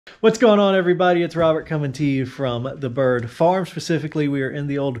What's going on, everybody? It's Robert coming to you from the Byrd Farm. Specifically, we are in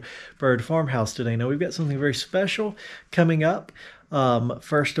the old Byrd farmhouse today. Now, we've got something very special coming up.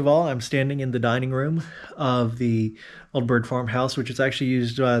 First of all, I'm standing in the dining room of the old Byrd farmhouse, which is actually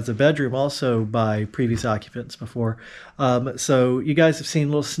used as a bedroom also by previous occupants before. So you guys have seen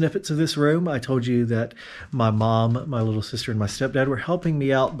little snippets of this room. I told you that my mom, my little sister, and my stepdad were helping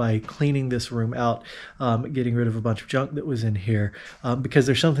me out by cleaning this room out, getting rid of a bunch of junk that was in here, because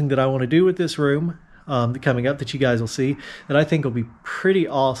there's something that I want to do with this room coming up that you guys will see that I think will be pretty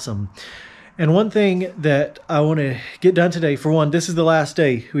awesome. And one thing that I want to get done today, for one, this is the last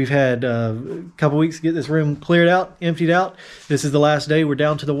day. We've had a couple weeks to get this room cleared out, emptied out. This is the last day. We're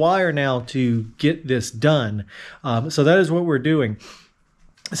down to the wire now to get this done. So that is what we're doing.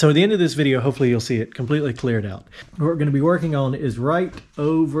 So at the end of this video, hopefully you'll see it completely cleared out. What we're going to be working on is right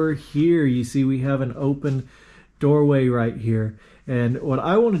over here. You see we have an open doorway right here. And what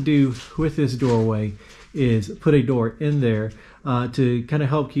I want to do with this doorway is put a door in there to kind of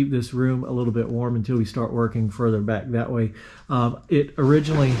help keep this room a little bit warm until we start working further back that way. It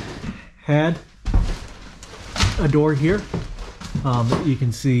originally had a door here. You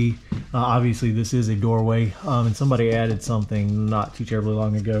can see, obviously this is a doorway, and somebody added something not too terribly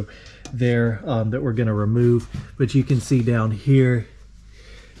long ago there that we're going to remove. But you can see down here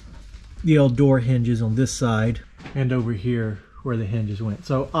the old door hinges on this side, and over here where the hinges went.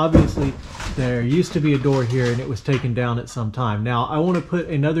 So obviously there used to be a door here and it was taken down at some time. Now I want to put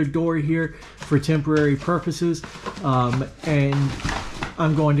another door here for temporary purposes, and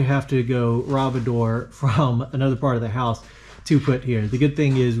I'm going to have to go rob a door from another part of the house to put here. The good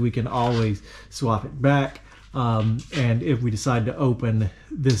thing is we can always swap it back, and if we decide to open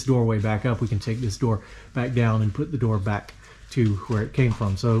this doorway back up, we can take this door back down and put the door back to where it came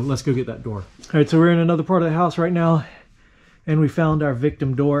from. So let's go get that door. All right, so we're in another part of the house right now, and we found our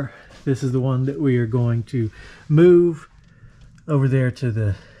victim door. This is the one that we are going to move over there to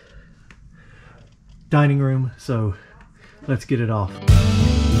the dining room. So let's get it off.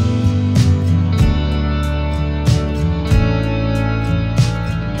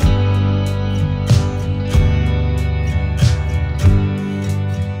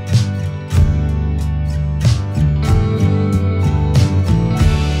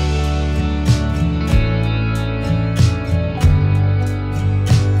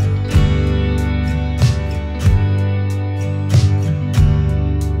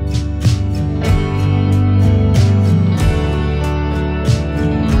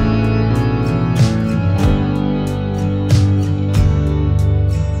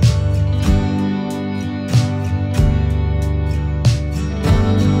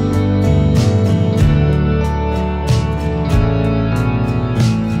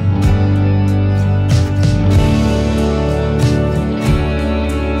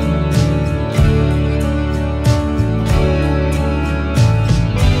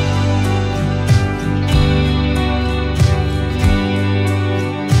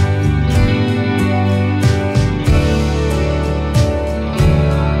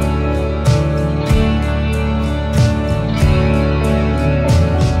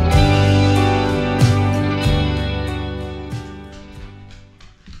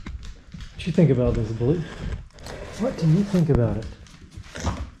 What do you think about this, Blue? What do you think about it?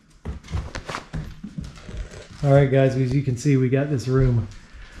 All right, guys, as you can see, we got this room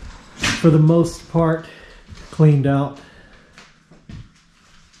for the most part cleaned out.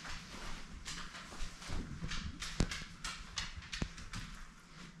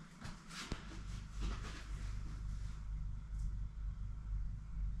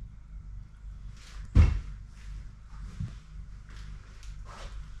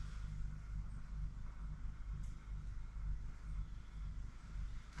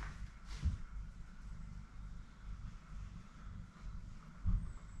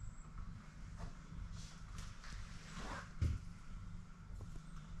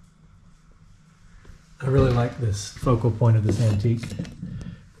 I really like this focal point of this antique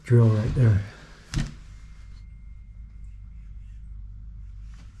drill right there.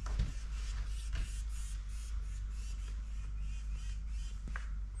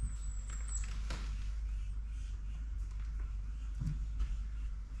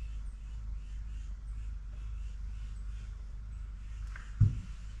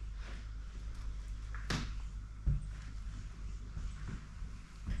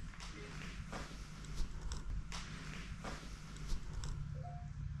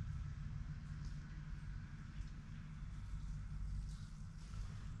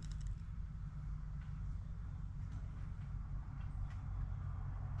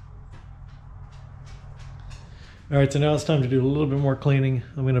 All right, so now it's time to do a little bit more cleaning.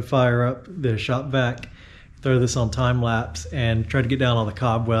 I'm gonna fire up the shop vac, throw this on time lapse, and try to get down all the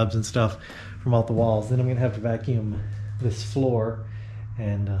cobwebs and stuff from off the walls. Then I'm gonna have to vacuum this floor,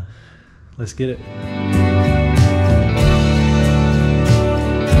 and let's get it.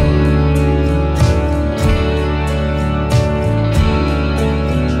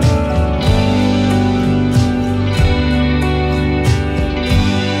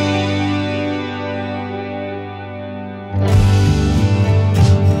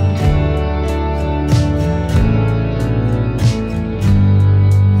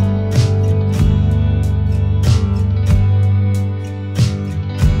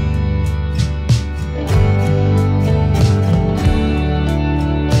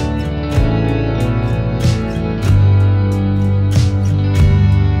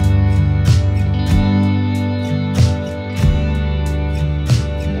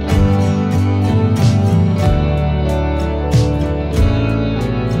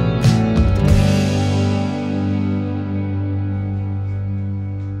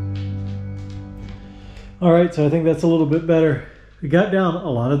 All right, so I think that's a little bit better. We got down a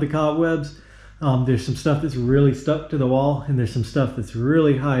lot of the cobwebs. There's some stuff that's really stuck to the wall, and there's some stuff that's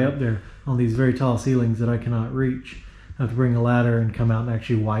really high up there on these very tall ceilings that I cannot reach. I have to bring a ladder and come out and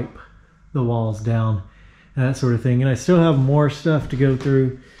actually wipe the walls down and that sort of thing. And I still have more stuff to go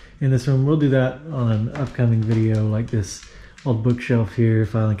through in this room. We'll do that on an upcoming video, like this old bookshelf here,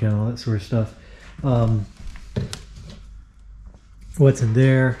 filing cabinet, all that sort of stuff. What's in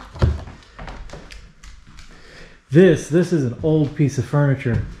there? This is an old piece of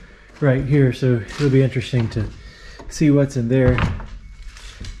furniture right here, so it'll be interesting to see what's in there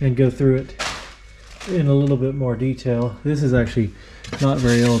and go through it in a little bit more detail. This is actually not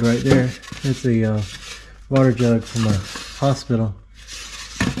very old right there. It's a water jug from a hospital.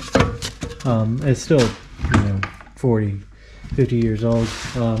 It's still, 40, 50 years old.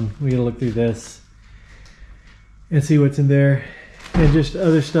 We gotta look through this and see what's in there, and just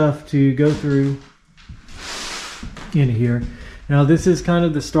other stuff to go through in here. Now this is kind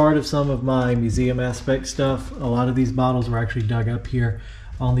of the start of some of my museum aspect stuff. A lot of these bottles were actually dug up here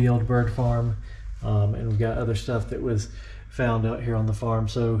on the old Byrd farm, and we've got other stuff that was found out here on the farm,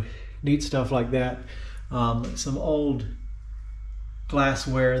 so neat stuff like that. Some old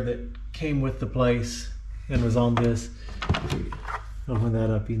glassware that came with the place and was on this. Open that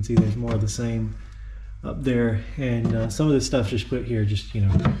up, you can see there's more of the same up there, and some of this stuff just put here, just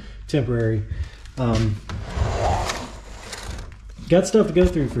temporary. Got stuff to go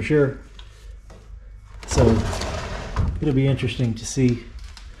through for sure, so it'll be interesting to see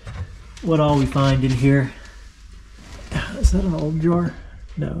what all we find in here. Is that an old jar?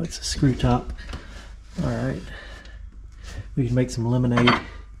 No, it's a screw top. All right, we can make some lemonade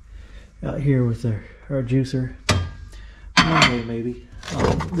out here with our juicer. One day maybe.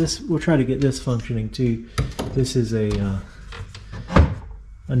 This, we'll try to get this functioning too. This is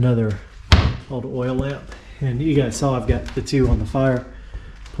another old oil lamp. And you guys saw I've got the two on the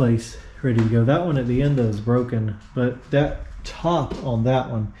fireplace ready to go. That one at the end though is broken, but that top on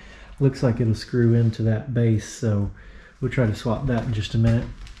that one looks like it'll screw into that base, so we'll try to swap that in just a minute.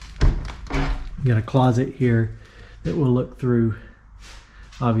 Got a closet here that we'll look through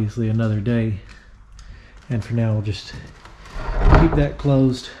obviously another day, and for now we'll just keep that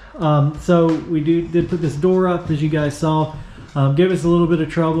closed. So we did put this door up, as you guys saw. Gave us a little bit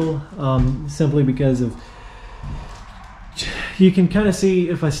of trouble, simply because of, you can kind of see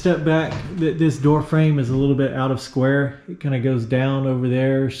if I step back that this door frame is a little bit out of square. It kind of goes down over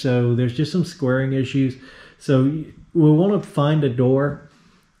there, so there's just some squaring issues. So we'll want to find a door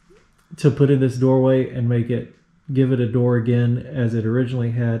to put in this doorway and give it a door again as it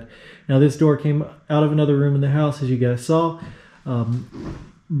originally had. Now this door came out of another room in the house, as you guys saw,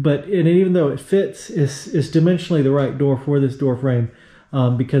 but even though it fits, it's dimensionally the right door for this door frame,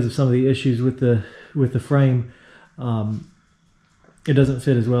 because of some of the issues with the frame. It doesn't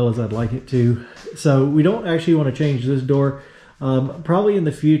fit as well as I'd like it to. So we don't actually want to change this door. Probably in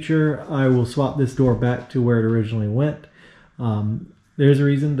the future I will swap this door back to where it originally went. There's a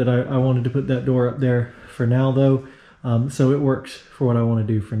reason that I wanted to put that door up there for now though. So it works for what I want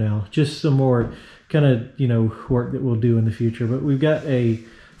to do for now. Just some more kind of work that we'll do in the future. But we've got a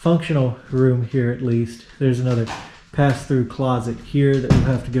functional room here at least. There's another pass-through closet here that we'll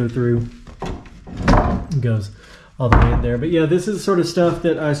have to go through. It goes all the way in there. But yeah, this is the sort of stuff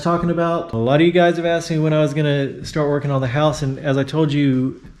that I was talking about. A lot of you guys have asked me when I was going to start working on the house, and as I told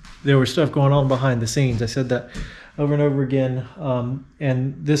you, there was stuff going on behind the scenes. I said that over and over again.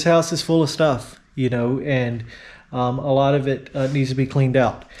 And this house is full of stuff, and a lot of it needs to be cleaned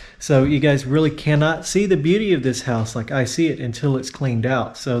out. So you guys really cannot see the beauty of this house like I see it until it's cleaned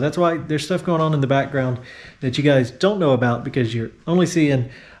out. So that's why there's stuff going on in the background that you guys don't know about, because you're only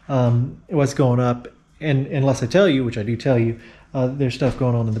seeing what's going up. And unless I tell you, which I do tell you, there's stuff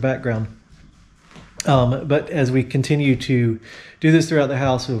going on in the background. But as we continue to do this throughout the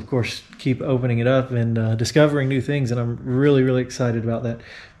house, we'll of course keep opening it up and discovering new things. And I'm really, really excited about that.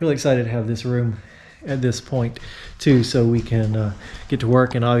 Really excited to have this room at this point too, so we can get to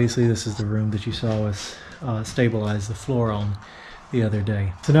work. And obviously this is the room that you saw us stabilize the floor on the other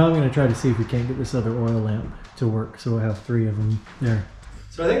day. So now I'm going to try to see if we can't get this other oil lamp to work, so we'll have 3 of them there.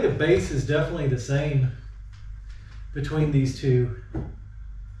 So I think the base is definitely the same between these 2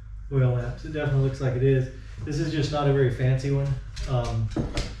 oil lamps. It definitely looks like it is. This is just not a very fancy one.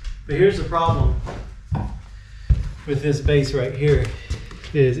 But here's the problem with this base right here.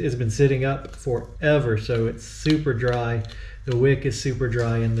 It's been sitting up forever, so it's super dry. The wick is super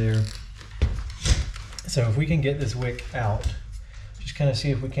dry in there. So if we can get this wick out, just kind of see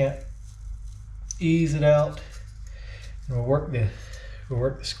if we can't ease it out. And we'll work the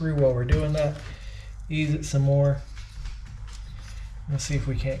screw while we're doing that. Ease it some more. Let's see if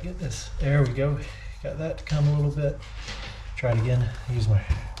we can't get this. There we go. Got that to come a little bit. Try it again. Use my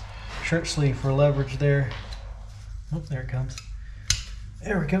shirt sleeve for leverage there. Oh, there it comes.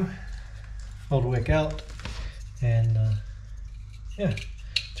 There we go. Hold the wick out, and yeah,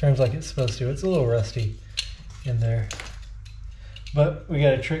 turns like it's supposed to. It's a little rusty in there, but we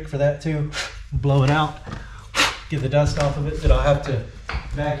got a trick for that too. Blow it out, get the dust off of it that I'll have to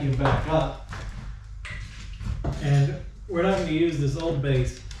vacuum back up. And we're not going to use this old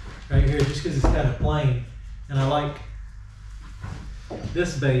base right here just because it's kind of plain, and I like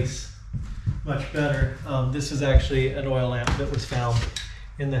this base much better. This is actually an oil lamp that was found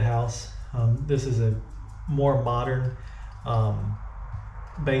in the house. This is a more modern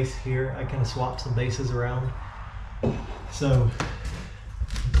base here. I kind of swapped some bases around. So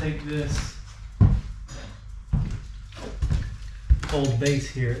take this old base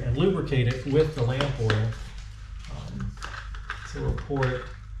here and lubricate it with the lamp oil. So we'll pour it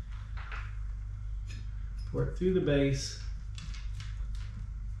through the base.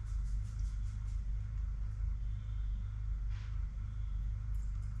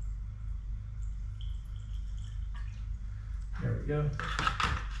 There we go.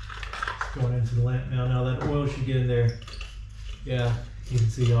 It's going into the lamp now. Now that oil should get in there. Yeah, you can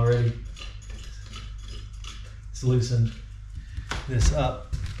see already it's loosened this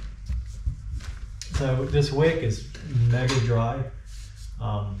up. So this wick is mega dry.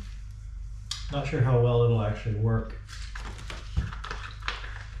 Not sure how well it'll actually work,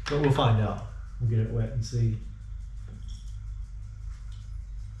 but we'll find out. We'll get it wet and see.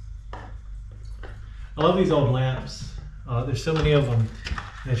 I love these old lamps. There's so many of them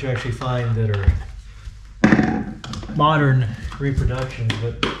that you actually find that are modern reproductions,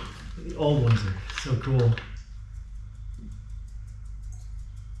 but the old ones are so cool.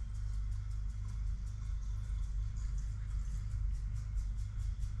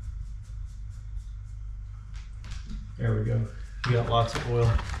 There we go. We got lots of oil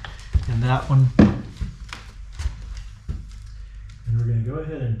in that one. And we're going to go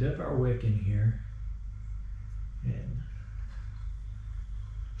ahead and dip our wick in here. And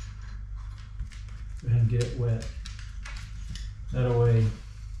go ahead and get it wet. That way,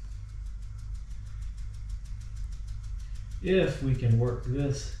 if we can work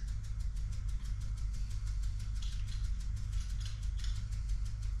this,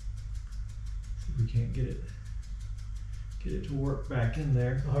 see if we can't get it to work back in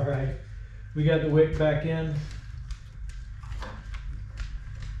there. All right, we got the wick back in.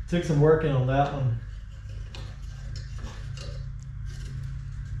 Took some working on that one.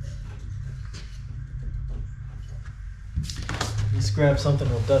 Let's grab something,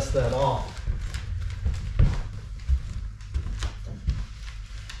 we'll dust that off.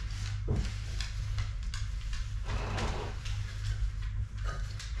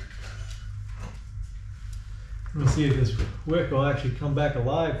 We'll see if this wick will actually come back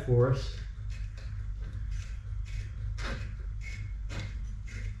alive for us.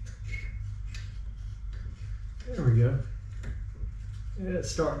 There we go. Yeah, it's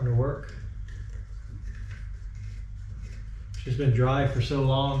starting to work. It's just been dry for so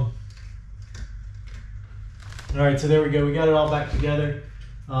long. All right, so there we go. We got it all back together.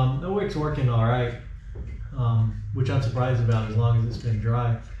 The wick's working all right, which I'm surprised about as long as it's been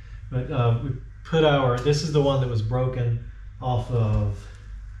dry. But we put this is the one that was broken off of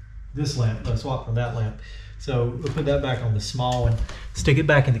this lamp, I swapped from that lamp. So we'll put that back on the small one, stick it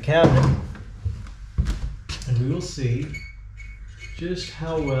back in the cabinet, and we will see just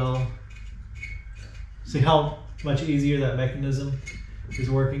how well, see how much easier that mechanism is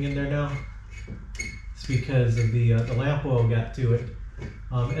working in there now? It's because of the lamp oil got to it.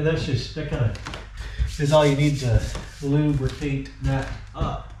 And that's just, that kind of is all you need to lubricate that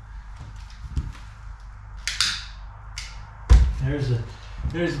up. There's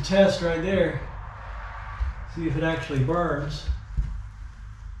a test right there. See if it actually burns.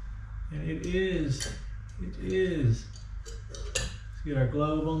 And it is. Let's get our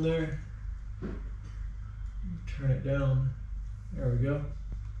globe on there. Turn it down. There we go.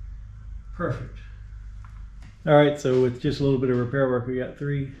 Perfect. All right, so with just a little bit of repair work, we got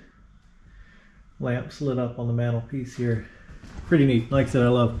 3 lamps lit up on the mantelpiece here. Pretty neat. Like I said, I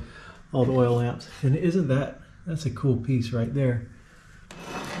love all the oil lamps. And isn't that's a cool piece right there.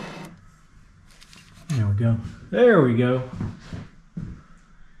 There we go. There we go.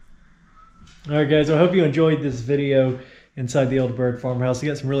 All right, guys, I hope you enjoyed this video inside the old Byrd farmhouse. We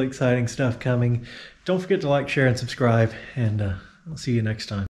got some really exciting stuff coming. Don't forget to like, share, and subscribe, and I'll see you next time.